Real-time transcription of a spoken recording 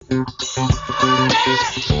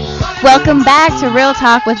Welcome back to Real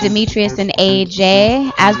Talk with Demetrius and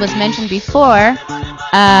AJ. As was mentioned before,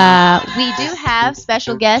 we do have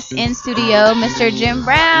special guest in studio, Mr. Jim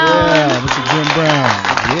Brown, Yeah, Mr. Jim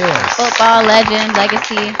Brown. Yes. football legend,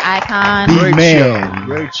 legacy icon, The Great show. man.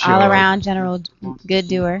 Great all show. around general good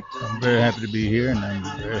doer. I'm very happy to be here, and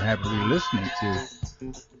I'm very happy to be listening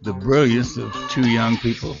to the brilliance of two young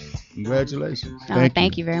people. Congratulations. Oh, Thank you.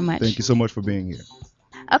 thank you very Thank much. you so much for being here.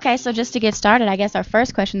 Okay, so just to get started, I guess our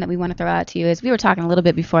first question that we want to throw out to you is we were talking a little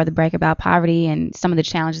bit before the break about poverty and some of the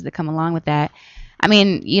challenges that come along with that. I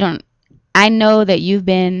mean, you don't, I know that you've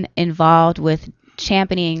been involved with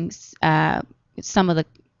championing some of the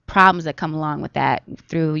problems that come along with that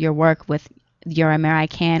through your work with your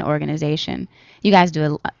American organization. You guys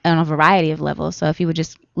do it on a variety of levels. So if you would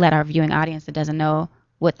just let our viewing audience that doesn't know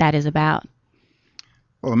what that is about.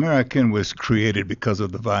 Well, American was created because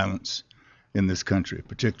of the violence in this country,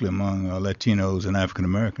 particularly among Latinos and African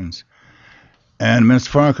Americans. And Mr.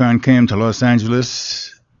 Farrakhan came to Los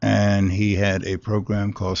Angeles, and he had a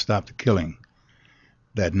program called Stop the Killing.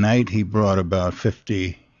 That night, he brought about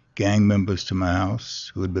 50 gang members to my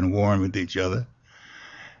house who had been warring with each other.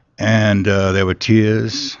 And there were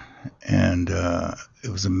tears, and it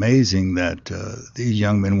was amazing that these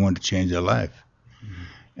young men wanted to change their life.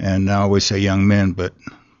 And I always say young men, but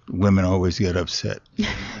women always get upset.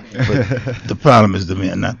 But the problem is the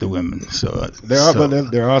men, not the women. There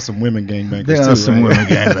are some women gangbangers there too, are some right? women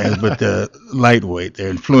gangbangers, but they're lightweight. They're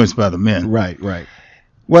influenced by the men. Right, right.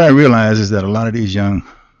 What I realized is that a lot of these young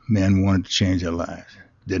men wanted to change their lives,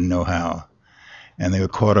 didn't know how, and they were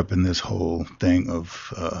caught up in this whole thing of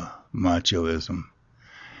machoism.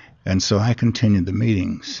 And so I continued the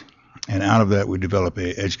meetings, and out of that we developed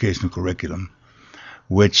a educational curriculum,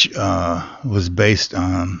 which was based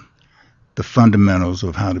on the fundamentals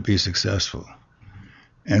of how to be successful.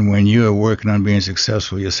 And when you are working on being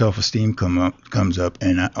successful, your self-esteem comes up,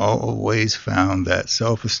 and I always found that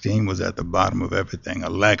self-esteem was at the bottom of everything, a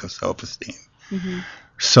lack of self-esteem. Hmm.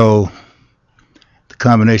 So the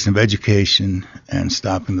combination of education and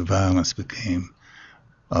stopping the violence became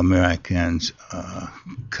Americans'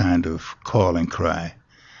 kind of call and cry.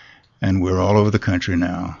 And we're all over the country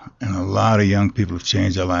now, and a lot of young people have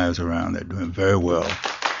changed their lives around. They're doing very well,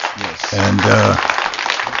 Yes. and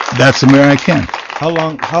that's American. How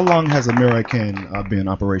long has American been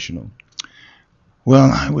operational?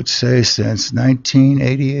 Well, I would say since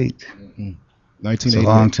 1988. Mm. It's a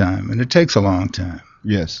long 1988. time, and it takes a long time.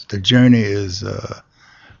 Yes. The journey is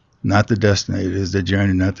not the destination. It is the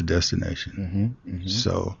journey, not the destination. Mhm. Mhm.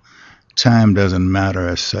 So time doesn't matter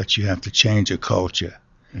as such. You have to change your culture.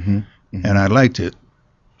 Mhm. And Mhm. I'd like to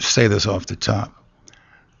say this off the top.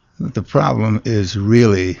 The problem is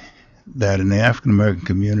really that in the African American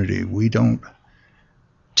community, we don't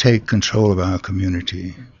take control of our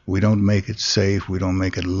community. We don't make it safe. We don't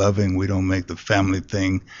make it loving. We don't make the family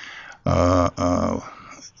thing, uh, uh,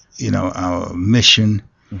 our mission.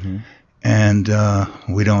 Mhm. And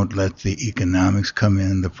we don't let the economics come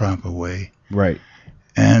in the proper way. Right.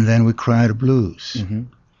 And then we cry the blues. Mhm.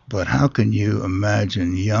 But how can you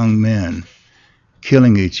imagine young men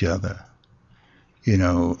killing each other,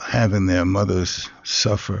 having their mothers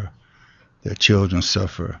suffer, their children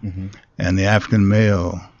suffer, Mhm. and the African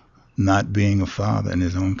male not being a father in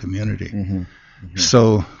his own community? Mhm. Mhm.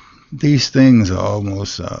 So these things are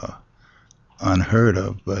almost unheard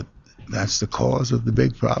of, but that's the cause of the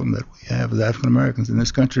big problem that we have as African Americans in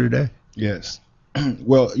this country today. Yes.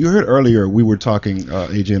 Well, you heard earlier we were talking,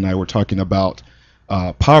 AJ and I were talking about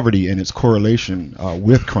poverty and its correlation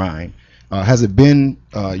with crime. Has it been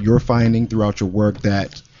your finding throughout your work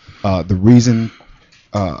that the reason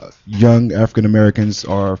young African Americans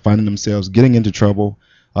are finding themselves getting into trouble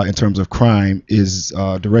in terms of crime is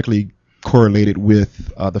directly correlated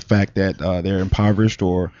with the fact that they're impoverished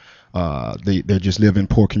or they just live in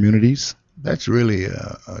poor communities? That's really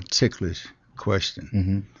a ticklish question,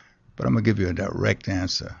 Mm-hmm. but I'm going to give you a direct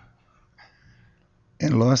answer.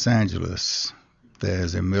 In Los Angeles,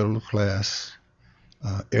 there's a middle class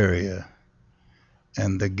area,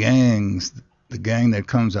 and the gang that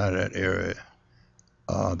comes out of that area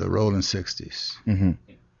are the rolling 60s, Mm-hmm.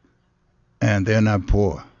 and they're not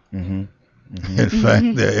poor. Mm-hmm. In Mm-hmm.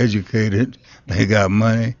 fact, they're educated, they got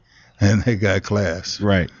money, and they got class,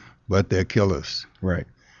 Right. but they're killers. Right.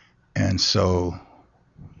 And so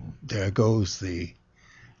there goes the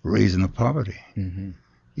reason of poverty. Mm-hmm.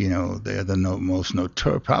 You know, they're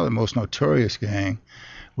the probably most notorious gang.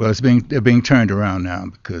 Well, they're being turned around now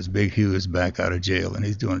because Big Hugh is back out of jail and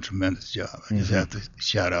he's doing a tremendous job. I just have to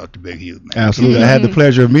shout out to Big Hugh, man. Absolutely. I had the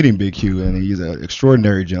pleasure of meeting Big Hugh, and he's an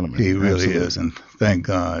extraordinary gentleman. He really Absolutely. is, and thank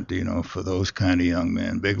God, you know, for those kind of young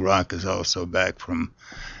men. Big Rock is also back from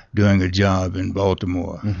doing a job in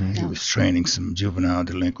Baltimore. He was training some juvenile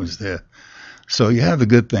delinquents there. So you have the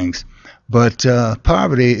good things. But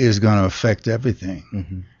poverty is going to affect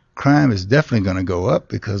everything. Crime is definitely going to go up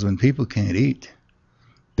because when people can't eat,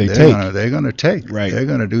 they're going to take. Right. They're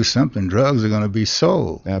going to do something. Drugs are going to be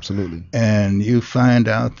sold. Absolutely. And you find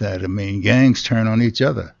out that, I mean, gangs turn on each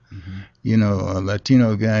other. You know,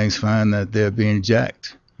 Latino gangs find that they're being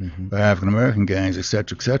jacked by African American gangs, et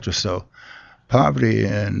cetera, et cetera. So poverty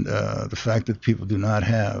and the fact that people do not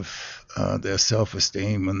have their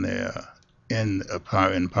self-esteem when they're in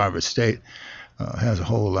a impoverished state has a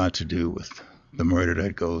whole lot to do with the murder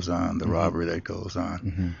that goes on, the robbery that goes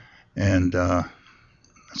on. And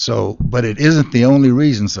so, but it isn't the only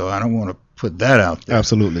reason, so I don't want to put that out there.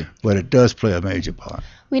 Absolutely. But it does play a major part.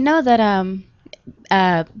 We know that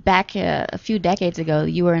back a few decades ago,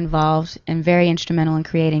 you were involved and very instrumental in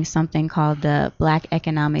creating something called the Black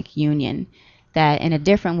Economic Union, that in a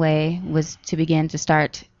different way was to begin to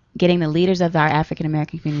start getting the leaders of our African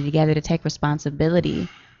American community together to take responsibility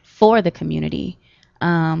for the community.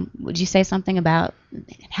 Would you say something about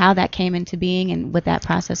how that came into being and what that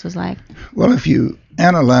process was like? Well, if you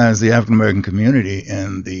analyze the African American community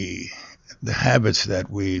and the habits that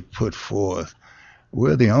we put forth,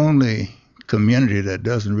 we're the only community that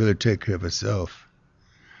doesn't really take care of itself.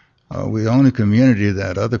 We're the only community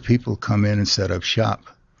that other people come in and set up shop,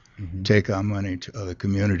 take our money to other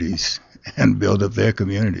communities and build up their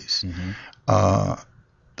communities.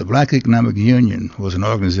 The Black Economic Union was an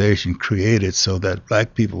organization created so that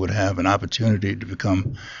black people would have an opportunity to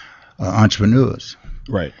become entrepreneurs.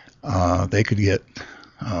 Right. They could get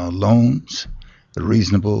loans at a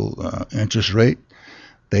reasonable interest rate.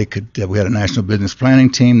 We had a national business planning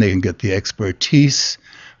team. They can get the expertise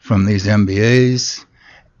from these MBAs,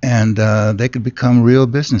 and they could become real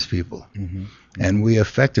business people. And we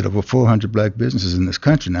affected over 400 black businesses in this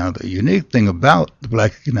country. Now, the unique thing about the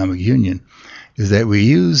Black Economic Union is that we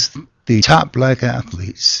used the top black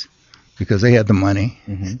athletes because they had the money,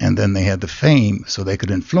 and then they had the fame so they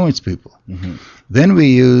could influence people. Then we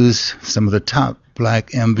used some of the top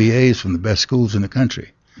black MBAs from the best schools in the country.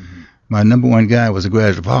 My number one guy was a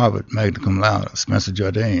graduate of Harvard, magna cum laude, Spencer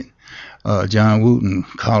Jardine, John Wooten,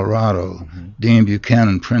 Colorado, Dean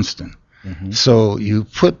Buchanan, Princeton. So you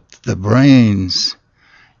put the brains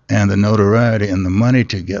and the notoriety and the money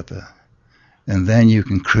together, and then you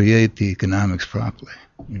can create the economics properly.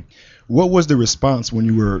 What was the response when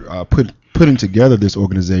you were putting together this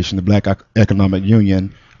organization, the Black Economic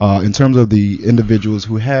Union, in terms of the individuals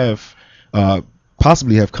who have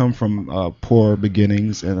possibly have come from poor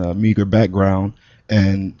beginnings and a meager background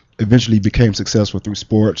and eventually became successful through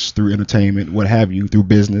sports, through entertainment, what have you, through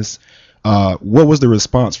business? What was the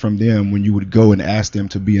response from them when you would go and ask them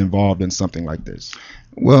to be involved in something like this?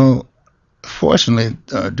 Well, fortunately,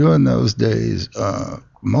 during those days,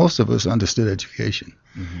 most of us understood education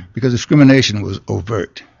because discrimination was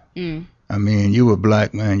overt. I mean, you were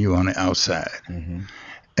black, man, you were on the outside.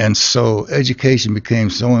 And so education became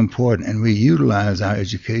so important, and we utilized our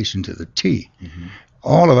education to the T.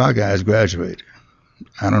 All of our guys graduated.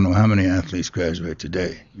 I don't know how many athletes graduate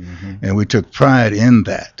today. And we took pride in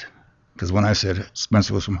that. Because when I said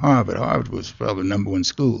Spencer was from Harvard, Harvard was probably the #1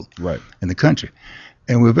 school in the country.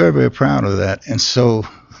 And we're very, very proud of that. And so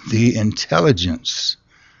the intelligence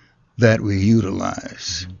that we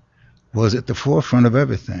utilize was at the forefront of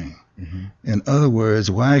everything. In other words,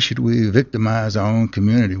 why should we victimize our own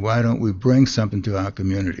community? Why don't we bring something to our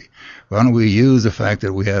community? Why don't we use the fact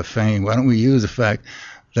that we have fame? Why don't we use the fact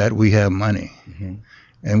that we have money?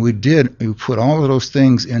 And we did. We put all of those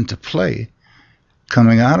things into play.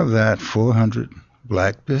 Coming out of that, 400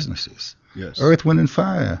 black businesses. Earth, Wind, and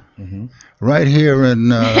Fire. Right here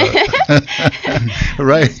in,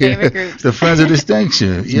 right here, the Friends of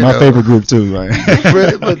Distinction. My favorite group too, right?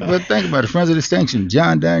 but think about it, Friends of Distinction.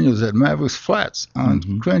 John Daniels at Mavericks Flats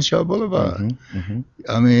on Crenshaw Boulevard.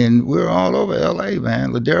 I mean, we're all over L.A.,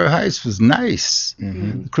 man. Ladera Heights was nice.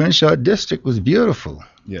 The Crenshaw District was beautiful.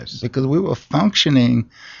 Because we were functioning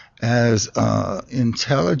as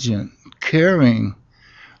intelligent, caring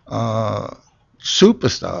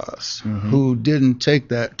superstars who didn't take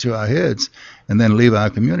that to our heads and then leave our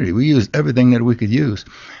community. We used everything that we could use.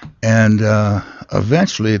 And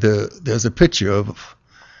eventually there's a picture of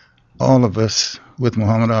all of us with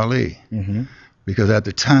Muhammad Ali. because at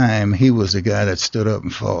the time he was the guy that stood up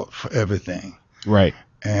and fought for everything. Right.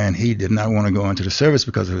 And he did not want to go into the service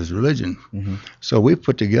because of his religion. Mm-hmm. So we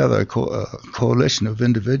put together a coalition of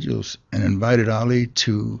individuals and invited Ali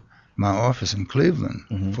to my office in Cleveland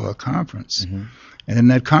Mm-hmm. for a conference. Mm-hmm. And in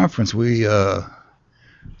that conference, we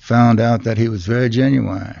found out that he was very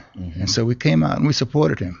genuine. Mm-hmm. And so we came out and we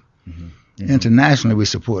supported him. Mm-hmm. Mm-hmm. Internationally, we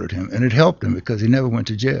supported him. And it helped him because he never went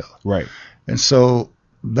to jail. Right. And so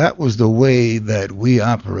that was the way that we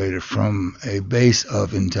operated, from a base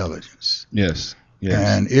of intelligence. Yes. Yes.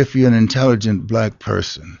 And if you're an intelligent black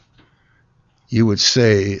person, you would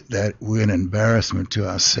say that we're an embarrassment to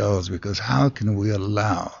ourselves, because how can we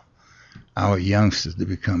allow our youngsters to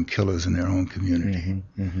become killers in their own community?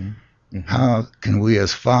 Mm-hmm. Mm-hmm. Mm-hmm. How can we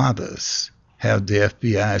as fathers have the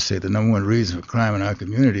FBI say the number one reason for crime in our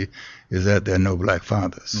community is that there are no black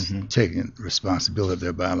fathers Mm-hmm. taking responsibility of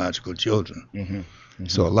their biological children? Mm-hmm. Mm-hmm.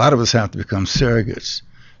 So a lot of us have to become surrogates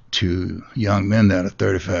to young men that are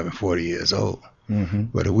 35 and 40 years old. Mm-hmm.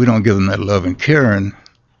 But if we don't give them that love and caring,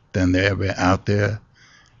 then they're out there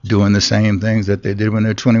doing the same things that they did when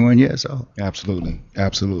they're 21 years old. Absolutely,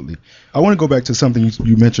 absolutely. I want to go back to something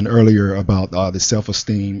you mentioned earlier about the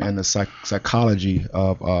self-esteem and the psychology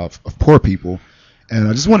of poor people, and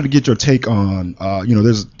I just wanted to get your take on,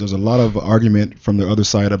 there's a lot of argument from the other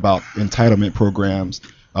side about entitlement programs,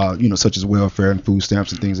 such as welfare and food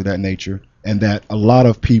stamps and things of that nature, and that a lot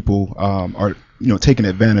of people are taking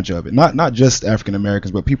advantage of it. Not just African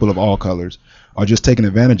Americans, but people of all colors are just taking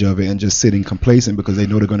advantage of it and just sitting complacent because they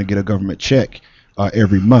know they're going to get a government check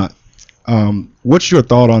every month. What's your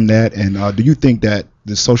thought on that? And do you think that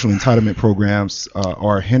the social entitlement programs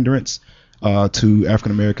are a hindrance to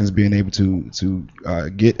African Americans being able to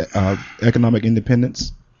get economic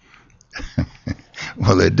independence?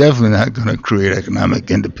 Well, they're definitely not going to create economic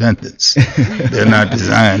independence. They're not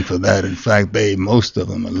designed for that. In fact, most of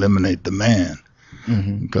them eliminate the man.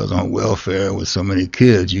 Mm-hmm. Because on welfare with so many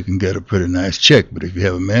kids, you can get a pretty nice check. But if you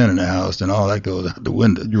have a man in the house, then all that goes out the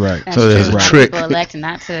window. Right. That's so there's true. a trick. People elect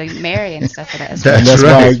not to marry and stuff like that. That's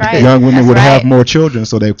right. why young women would have more children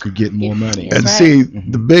so they could get more money. And see,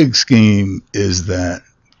 the big scheme is that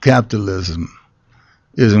capitalism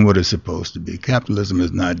isn't what it's supposed to be. Capitalism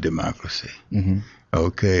is not democracy. Mm-hmm.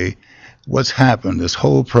 Okay? What's happened, this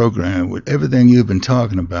whole program, with everything you've been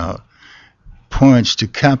talking about, points to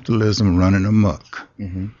capitalism running amok.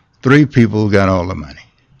 Mm-hmm. 3 people got all the money.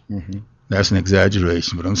 Mm-hmm. That's an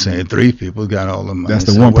exaggeration, but I'm saying 3 people got all the money. That's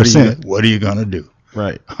the so 1%. What are you going to do?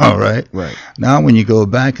 Right. All right? Right. Now, when you go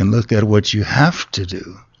back and look at what you have to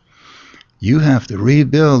do, you have to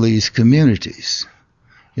rebuild these communities.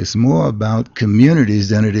 It's more about communities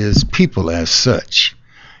than it is people as such.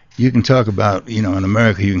 You can talk about, in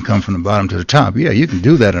America, you can come from the bottom to the top. Yeah, you can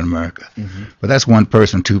do that in America. Mm-hmm. But that's 1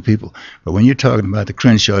 person, 2 people. But when you're talking about the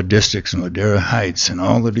Crenshaw districts and Ladera Heights and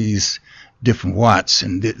all of these different Watts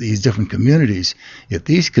and these different communities, if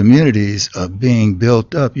these communities are being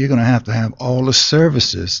built up, you're going to have all the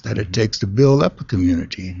services that it takes to build up a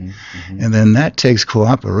community. Mm-hmm. Mm-hmm. And then that takes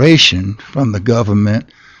cooperation from the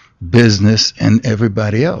government, business, and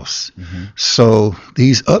everybody else. Mm-hmm. So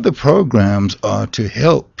these other programs are to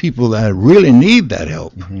help people that really need that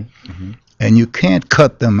help. Mm-hmm. Mm-hmm. And you can't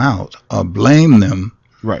cut them out or blame them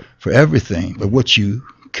for everything. But what you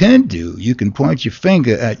can do, you can point your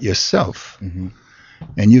finger at yourself. Mm-hmm.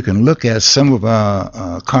 And you can look at some of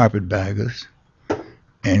our carpetbaggers,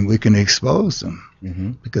 and we can expose them.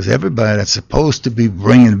 Mm-hmm. Because everybody that's supposed to be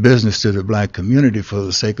bringing business to the black community for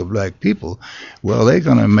the sake of black people, well, they're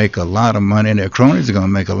going to make a lot of money, and their cronies are going to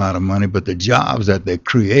make a lot of money, but the jobs that they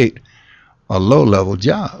create are low-level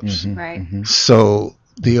jobs. Mm-hmm. Right. Mm-hmm. So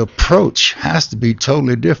the approach has to be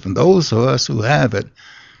totally different. Those of us who have it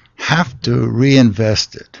have to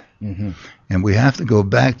reinvest it. Mm-hmm. And we have to go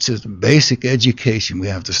back to the basic education. We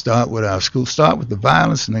have to start with our schools, start with the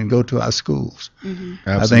violence, and then go to our schools. Mm-hmm.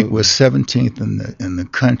 I think we're 17th in the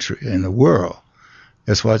country, in the world,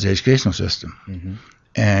 as far as the educational system. Mm-hmm.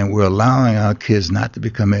 And we're allowing our kids not to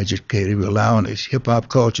become educated. We're allowing this hip-hop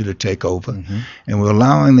culture to take over. Mm-hmm. And we're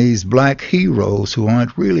allowing these black heroes who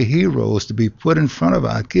aren't really heroes to be put in front of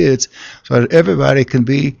our kids so that everybody can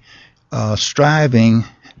be striving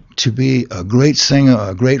to be a great singer,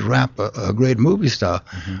 a great rapper, a great movie star.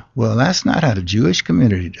 Mm-hmm. Well, that's not how the Jewish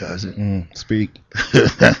community does it. Speak.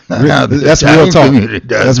 That's real talk.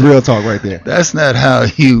 That's real talk right there. That's not how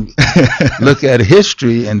you look at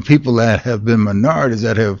history and people that have been minorities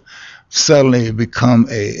that have suddenly become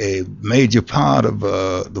a major part of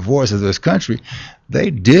the voice of this country.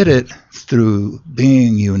 They did it through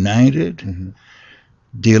being united, mm-hmm.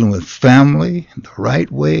 dealing with family the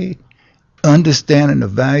right way, understanding the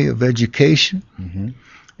value of education,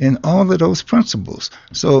 and all of those principles.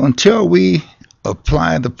 So until we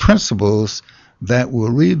apply the principles that will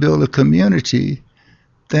rebuild a community,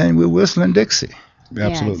 then we're whistling Dixie. Yeah,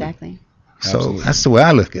 Absolutely. exactly. So Absolutely. that's the way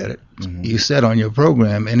I look at it. You said on your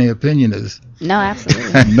program, any opinion is No,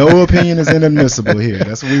 absolutely. No opinion is inadmissible here.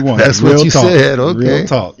 That's what we want. That's what Real you talk. said, okay. Real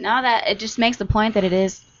talk. Now that it just makes the point that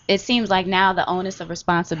it seems like now the onus of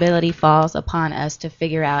responsibility falls upon us to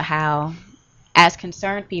figure out how, as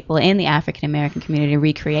concerned people in the African American community,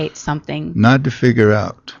 recreate something not to figure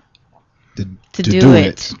out, to do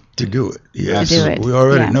it. to do it. Yes, To do it. we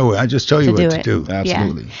already Yeah. know it. I just tell you To what do to it. do.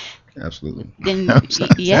 Absolutely. Absolutely. Then, That's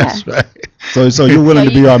yeah. right. So you're willing So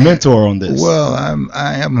to be you- our mentor on this. Well,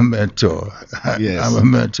 I am a mentor. Yes. I'm a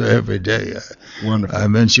mentor every day. Wonderful.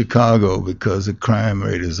 I'm in Chicago because the crime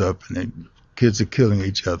rate is up and the kids are killing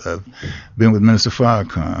each other. I've been with Minister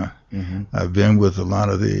Farrakhan. I've been with a lot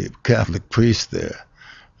of the Catholic priests there.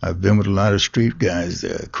 I've been with a lot of street guys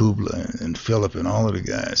there, Kubla and Philip and all of the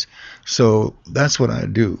guys. So that's what I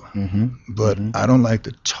do. But I don't like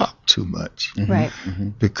to talk too much Right.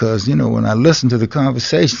 because, you know, when I listen to the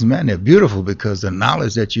conversations, man, they're beautiful because the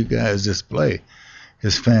knowledge that you guys display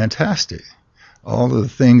is fantastic. All of the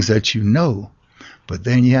things that you know, but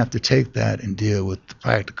then you have to take that and deal with the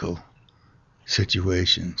practical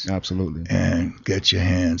situations Absolutely. and get your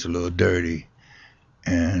hands a little dirty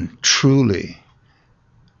and truly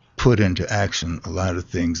put into action a lot of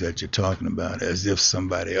things that you're talking about as if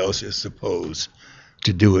somebody else is supposed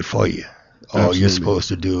to do it for you. All Absolutely. you're supposed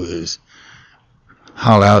to do is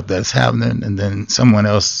holler out that's happening, and then someone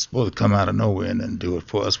else is supposed to come out of nowhere and then do it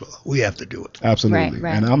for us. Well, we have to do it. Absolutely. Right,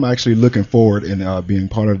 right. And I'm actually looking forward in being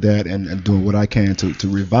part of that and doing what I can to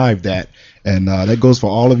revive that. And that goes for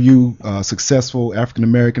all of you successful African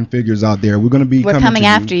American figures out there. We're going to be We're coming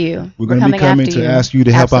after you. We're going to be coming after to you. ask you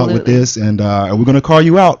to help out with Absolutely. this, and we're going to call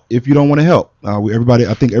you out if you don't want to help.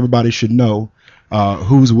 I think everybody should know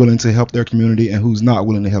who's willing to help their community and who's not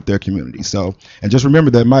willing to help their community. So, and just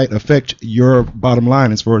remember that might affect your bottom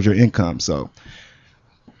line as far as your income. So,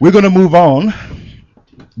 we're going to move on,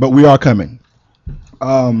 but we are coming.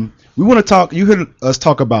 We want to talk. You heard us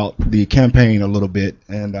talk about the campaign a little bit,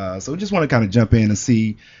 and so we just want to kind of jump in and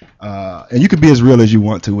see. And you can be as real as you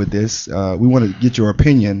want to with this. We want to get your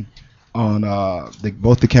opinion on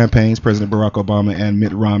both the campaigns, President Barack Obama and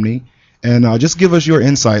Mitt Romney, and just give us your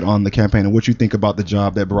insight on the campaign and what you think about the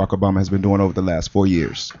job that Barack Obama has been doing over the last 4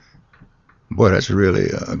 years. Boy, that's really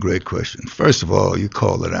a great question. First of all, you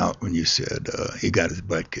called it out when you said he got his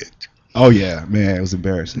butt kicked. Oh yeah, man, it was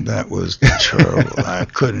embarrassing. That was terrible. I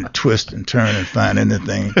couldn't twist and turn and find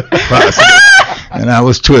anything possible. And I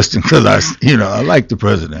was twisting because I like the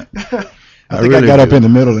president. I think I got up in the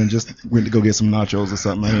middle and just went to go get some nachos or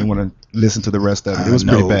something. I didn't want to listen to the rest of it. It was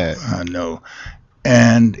pretty bad. I know.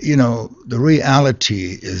 And, the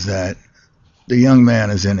reality is that the young man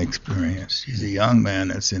is inexperienced. He's a young man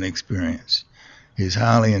that's inexperienced. He's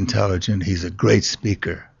highly intelligent. He's a great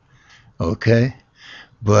speaker. Okay?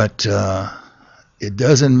 But it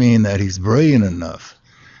doesn't mean that he's brilliant enough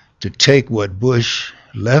to take what Bush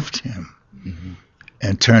left him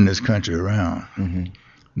and turn this country around.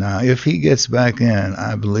 Now, if he gets back in,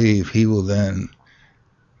 I believe he will then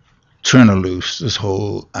turn loose this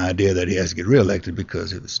whole idea that he has to get reelected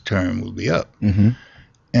because his term will be up.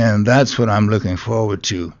 And that's what I'm looking forward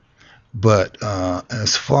to. But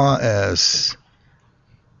as far as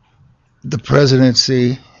the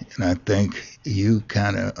presidency, and I think you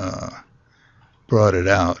kind of brought it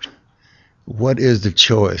out, what is the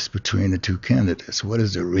choice between the two candidates? What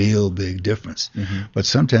is the real big difference? But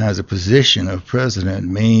sometimes a position of president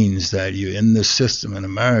means that you're in this system in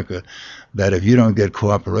America that if you don't get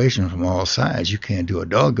cooperation from all sides, you can't do a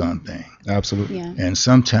doggone thing. Absolutely. Yeah. And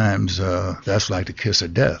sometimes that's like the kiss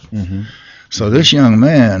of death. So this young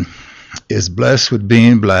man is blessed with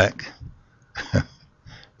being black,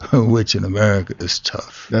 which in America is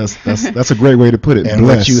tough. That's a great way to put it. And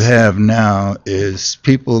Bless. what you have now is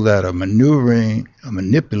people that are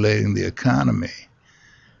manipulating the economy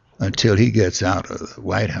until he gets out of the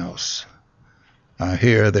White House. I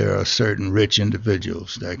hear there are certain rich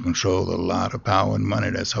individuals that control a lot of power and money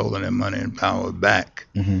that's holding their money and power back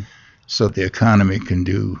so the economy can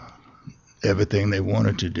do everything they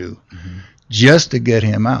wanted to do just to get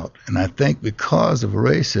him out. And I think because of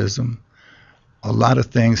racism, a lot of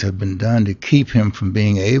things have been done to keep him from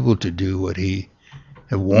being able to do what he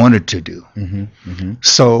had wanted to do.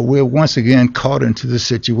 So we're once again caught into the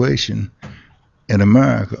situation in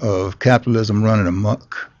America of capitalism running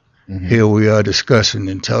amok Here we are discussing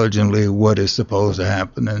intelligently what is supposed to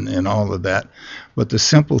happen and all of that. But the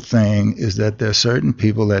simple thing is that there are certain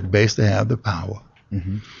people that basically have the power.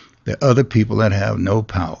 There are other people that have no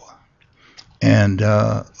power. And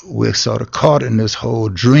we're sort of caught in this whole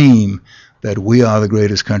dream that we are the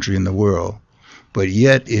greatest country in the world. But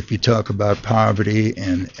yet, if you talk about poverty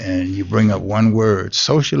and you bring up one word,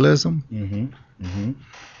 socialism,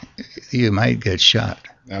 you might get shot.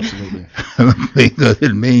 Absolutely. Because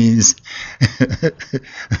it means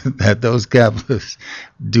that those capitalists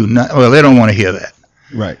do not, well, they don't want to hear that.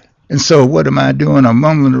 Right. And so what am I doing? I'm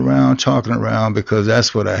mumbling around, talking around, because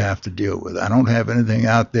that's what I have to deal with. I don't have anything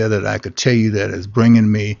out there that I could tell you that is bringing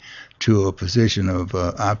me to a position of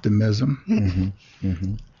optimism.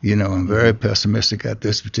 You know, I'm very pessimistic at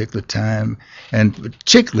this particular time, and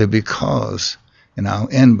particularly because, and I'll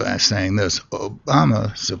end by saying this,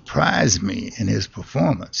 Obama surprised me in his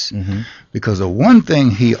performance, because the one thing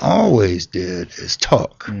he always did is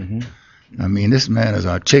talk. I mean, this man is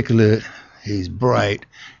articulate, he's bright,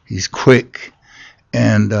 he's quick,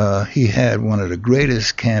 and he had one of the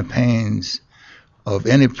greatest campaigns of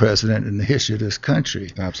any president in the history of this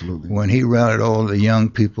country. Absolutely. When he rallied all the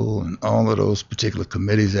young people and all of those particular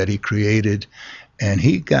committees that he created, and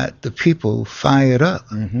he got the people fired up.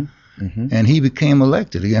 And he became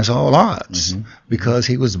elected against all odds because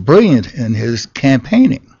he was brilliant in his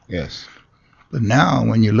campaigning. Yes. But now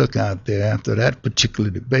when you look out there after that particular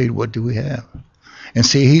debate, what do we have? And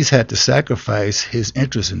see, he's had to sacrifice his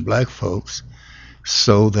interest in black folks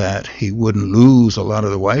so that he wouldn't lose a lot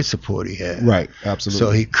of the white support he had. Right, absolutely.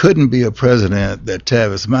 So he couldn't be a president that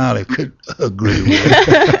Tavis Smiley could agree with.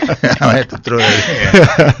 I had to throw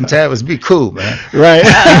that in. Tavis, be cool, man. Right.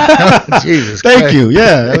 Jesus Thank Christ. you.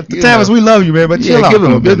 Yeah. Tavis, we love you, man, but chill out.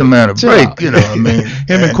 Give the man a Chill break, out. you know what I mean?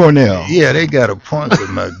 Him and Cornell. Yeah, they got a point, but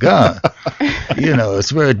my God. You know,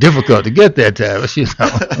 it's very difficult to get that, Tavis, you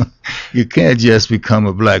know. You can't just become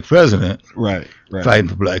a black president. Right. Fighting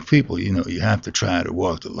for black people. You know, you have to try to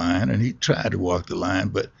walk the line, and he tried to walk the line,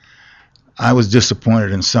 but I was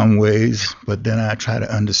disappointed in some ways, but then I try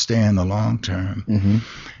to understand the long term. And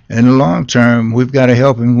in the long term, we've got to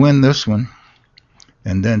help him win this one,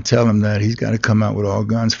 and then tell him that he's got to come out with all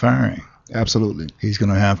guns firing. Absolutely. He's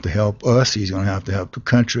going to have to help us, he's going to have to help the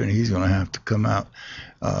country, and he's going to have to come out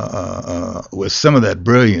with some of that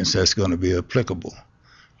brilliance that's going to be applicable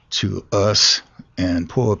to us and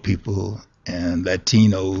poor people and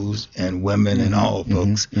Latinos and women and all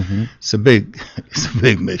folks. It's a big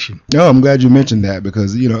mission. No, I'm glad you mentioned that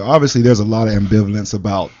because, you know, obviously there's a lot of ambivalence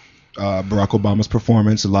about Barack Obama's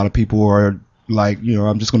performance. A lot of people are like, you know,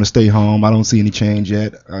 I'm just going to stay home. I don't see any change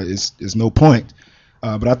yet. It's no point.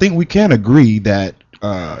 But I think we can agree that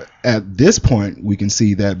at this point we can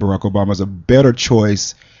see that Barack Obama is a better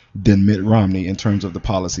choice than Mitt Romney in terms of the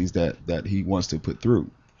policies that he wants to put through.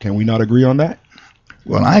 Can we not agree on that?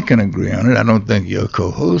 Well, I can agree on it. I don't think your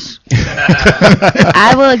co-host.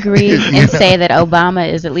 I will agree and say that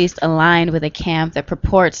Obama is at least aligned with a camp that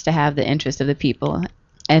purports to have the interest of the people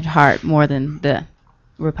at heart more than the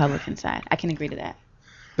Republican side. I can agree to that.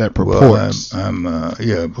 That purports.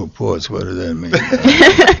 Well, purports. What does that mean?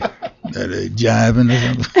 That they jiving or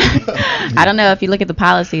something? I don't know. If you look at the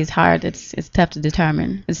policy, it's hard. It's tough to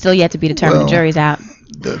determine. It's still yet to be determined. Well, the jury's out.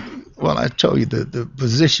 I told you the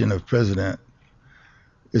position of president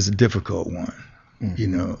is a difficult one. You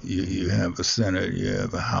know, you have a Senate, you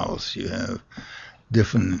have a House, you have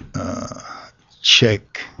different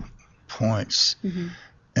check points,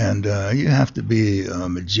 and you have to be a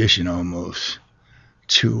magician almost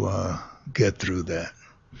to get through that.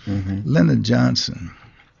 Lyndon Johnson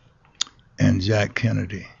and Jack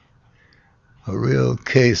Kennedy, a real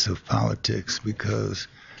case of politics, because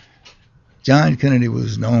John Kennedy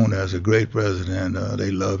was known as a great president. They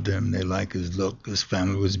loved him. They liked his look. His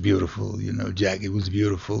family was beautiful. You know, Jackie was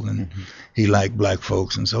beautiful, and he liked black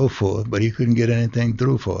folks and so forth. But he couldn't get anything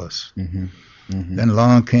through for us. Then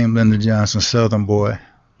along came Lyndon Johnson, Southern boy,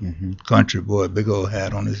 country boy, big old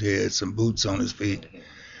hat on his head, some boots on his feet,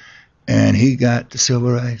 and he got the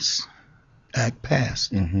Civil Rights Act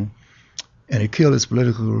passed, and it killed his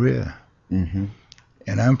political career. And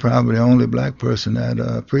I'm probably the only black person that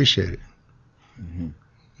appreciated it.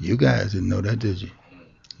 You guys didn't know that, did you?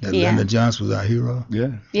 That Lyndon Johnson was our hero?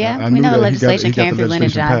 Yeah, I we knew know the that legislation he got came the through Lyndon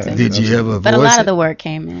legislation Johnson. Did you ever voice it? But a lot of the work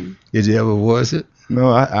came in. Did you ever voice it?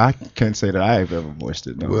 No, I can't say that I've ever voiced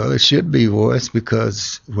it. No. Well, it should be voiced,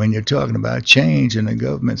 because when you're talking about change in the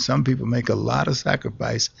government, some people make a lot of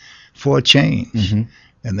sacrifice for change.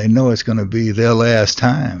 And they know it's going to be their last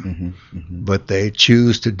time, but they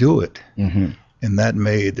choose to do it. And that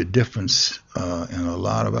made the difference in a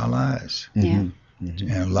lot of our lives. Mhm.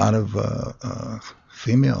 and a lot of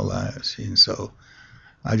female lives. And so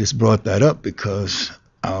I just brought that up because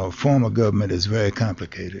our form of government is very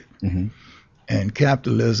complicated. Mhm. And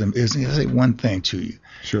capitalism is, I'll say one thing to you.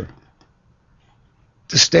 Sure.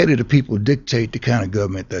 The state of the people dictate the kind of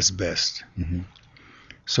government that's best. Mhm.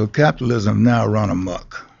 So capitalism now run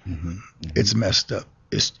amok. Mhm. Mhm. It's messed up.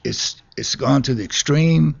 It's gone to the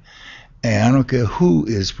extreme, and I don't care who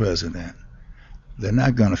is president. They're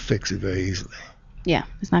not going to fix it very easily. Yeah,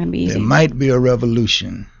 it's not going to be There easy. might be a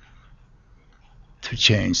revolution to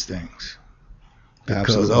change things, because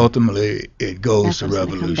Absolutely. ultimately it goes That's to what it's going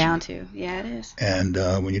to come revolution. down to. Yeah, it is. And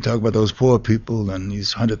when you talk about those poor people and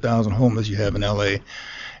these 100,000 homeless you have in LA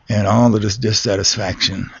and all of this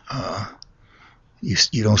dissatisfaction,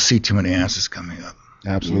 you don't see too many answers coming up.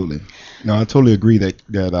 Absolutely. No, I totally agree that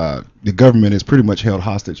the government is pretty much held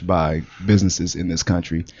hostage by businesses in this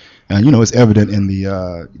country, and it's evident in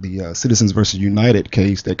the Citizens versus United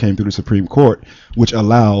case that came through the Supreme Court, which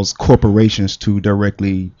allows corporations to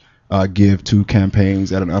directly give to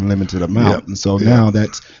campaigns at an unlimited amount. Yep. And so Yep. now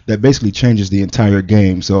that basically changes the entire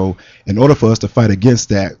game. So in order for us to fight against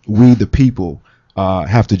that, we the people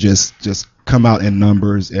have to just come out in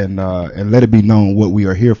numbers and let it be known what we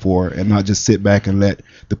are here for, and not just sit back and let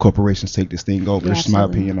the corporations take this thing over. Yeah, That's just my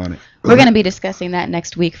absolutely. opinion on it. We're going to be discussing that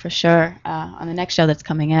next week for sure on the next show that's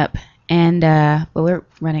coming up. And but we're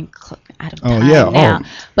running out of Oh, time yeah. now. Oh,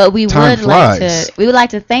 But we time would like flies.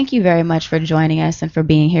 to thank you very much for joining us and for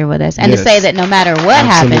being here with us, and to Yes. say that no matter what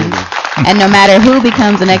Absolutely. happens, and no matter who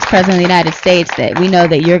becomes the next president of the United States, that we know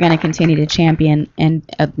that you're going to continue to champion and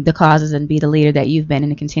the causes and be the leader that you've been,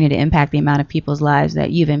 and to continue to impact the amount of people's lives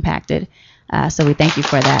that you've impacted. So we thank you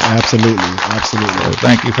for that. Absolutely. Absolutely. So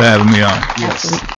thank you for having me on. Yes. Absolutely.